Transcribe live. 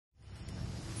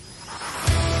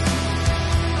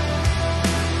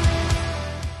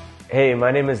Hey,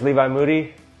 my name is Levi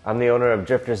Moody. I'm the owner of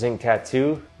Drifters Ink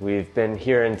Tattoo. We've been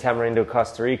here in Tamarindo,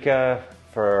 Costa Rica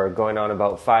for going on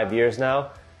about 5 years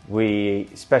now. We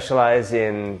specialize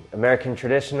in American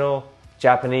traditional,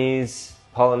 Japanese,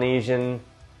 Polynesian,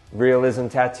 realism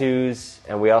tattoos,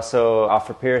 and we also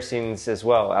offer piercings as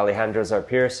well. Alejandro's our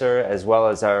piercer, as well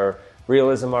as our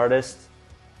realism artist,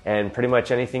 and pretty much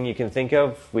anything you can think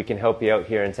of, we can help you out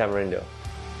here in Tamarindo.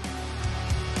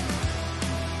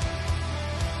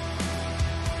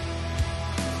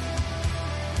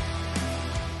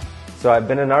 So I've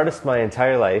been an artist my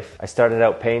entire life. I started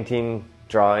out painting,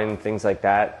 drawing, things like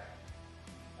that.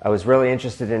 I was really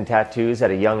interested in tattoos at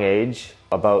a young age.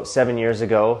 About 7 years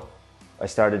ago, I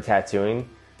started tattooing.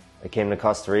 I came to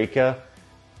Costa Rica.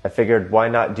 I figured why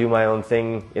not do my own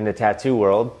thing in the tattoo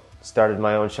world. Started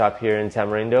my own shop here in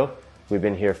Tamarindo. We've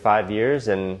been here 5 years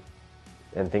and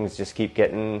things just keep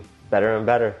getting better and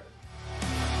better.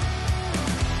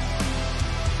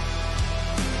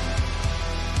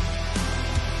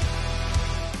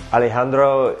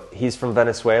 Alejandro, he's from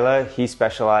Venezuela. He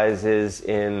specializes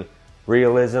in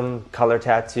realism, color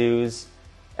tattoos,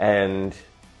 and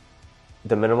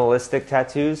the minimalistic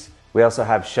tattoos. We also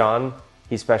have Sean.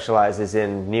 He specializes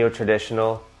in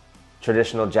neo-traditional,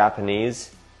 traditional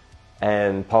Japanese,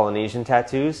 and Polynesian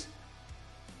tattoos.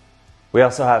 We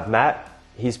also have Matt.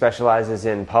 He specializes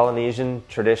in Polynesian,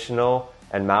 traditional,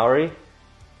 and Maori.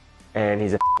 And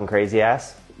he's a f***ing crazy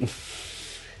ass.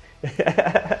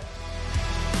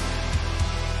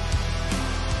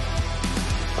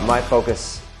 My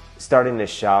focus starting this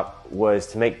shop was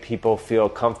to make people feel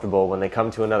comfortable when they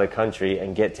come to another country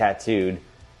and get tattooed.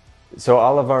 So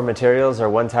all of our materials are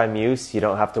one-time use. You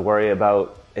don't have to worry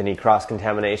about any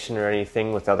cross-contamination or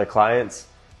anything with other clients.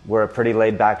 We're a pretty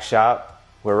laid-back shop.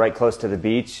 We're right close to the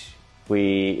beach.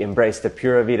 We embrace the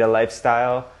Pura Vida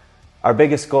lifestyle. Our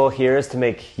biggest goal here is to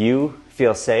make you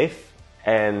feel safe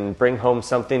and bring home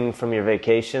something from your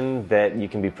vacation that you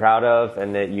can be proud of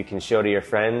and that you can show to your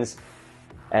friends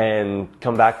and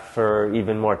come back for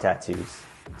even more tattoos.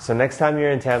 So next time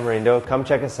you're in Tamarindo, come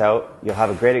check us out. You'll have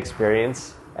a great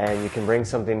experience and you can bring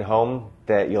something home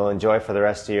that you'll enjoy for the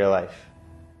rest of your life.